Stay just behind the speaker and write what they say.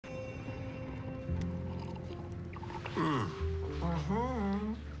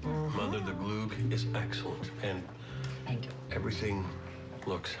Mother, the glue is excellent, and Thank you. everything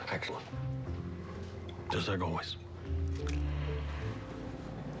looks excellent. Just like always.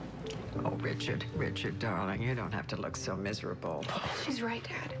 Oh, Richard, darling, you don't have to look so miserable. She's right,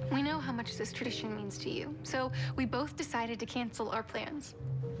 Dad. We know how much this tradition means to you, so we both decided to cancel our plans.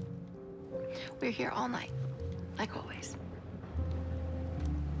 We're here all night, like always.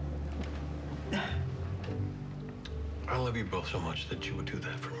 I love you both so much that you would do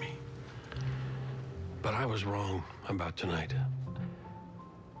that for me. But I was wrong about tonight.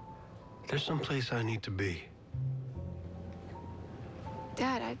 There's some place I need to be.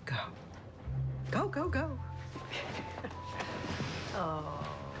 Dad, I'd Go. Go. Oh.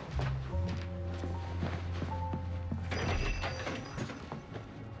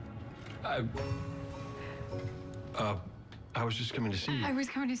 I was just coming to see you. I was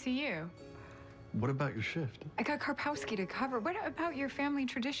coming to see you. What about your shift? I got Karpowski to cover. What about your family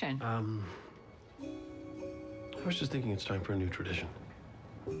tradition? I was just thinking it's time for a new tradition.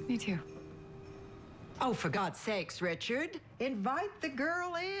 Me too. Oh, for God's sakes, Richard, invite the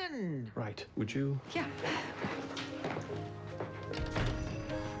girl in. Right. Would you? Yeah.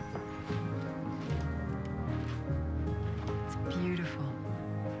 It's beautiful.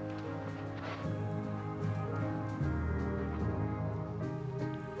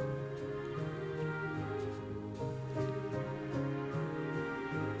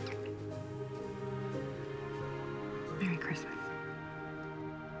 Merry Christmas.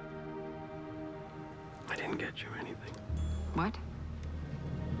 I didn't get you anything. What?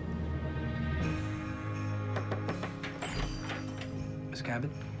 Miss Cabot,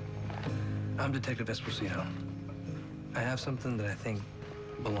 I'm Detective Esposito. I have something that I think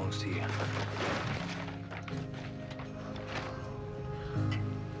belongs to you.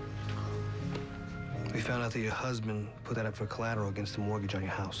 We found out that your husband put that up for collateral against the mortgage on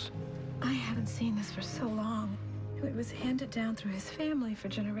your house. I haven't seen this for so long. It was handed down through his family for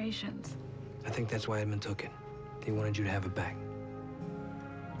generations. I think that's why Edmund took it. He wanted you to have it back.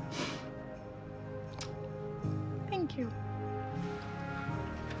 Thank you.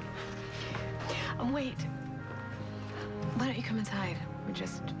 Wait. Why don't you come inside? We're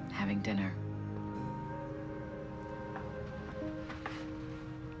just having dinner.